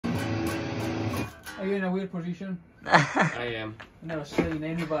Are you in a weird position? I am. I've never seen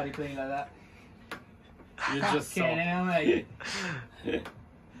anybody playing like that. You're just so... mate.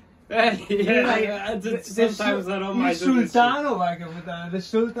 Sometimes I don't mind. Sultan the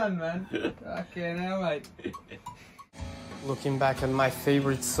Sultan, man. Fucking hell, mate. Looking back at my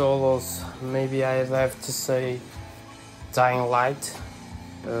favorite solos, maybe I'd have to say Dying Light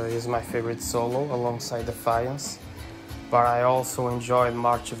is my favorite solo alongside Defiance. But I also enjoyed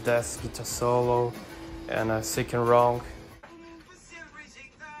March of Death's guitar solo and Sick and Wrong.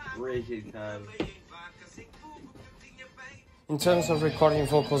 Raging time. In terms of recording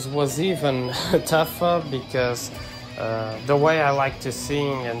vocals was even tougher because the way I like to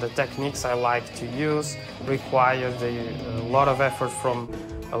sing and the techniques I like to use required a lot of effort from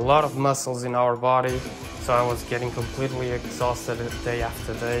a lot of muscles in our body, so I was getting completely exhausted day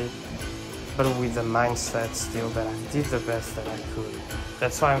after day, but with the mindset still that I did the best that I could.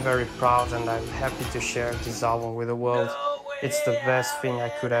 That's why I'm very proud and I'm happy to share this album with the world. It's the best thing I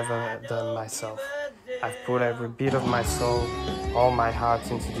could ever done myself. I've put every bit of my soul, all my heart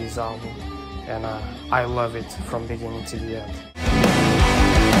into this album, and I love it from beginning to the end.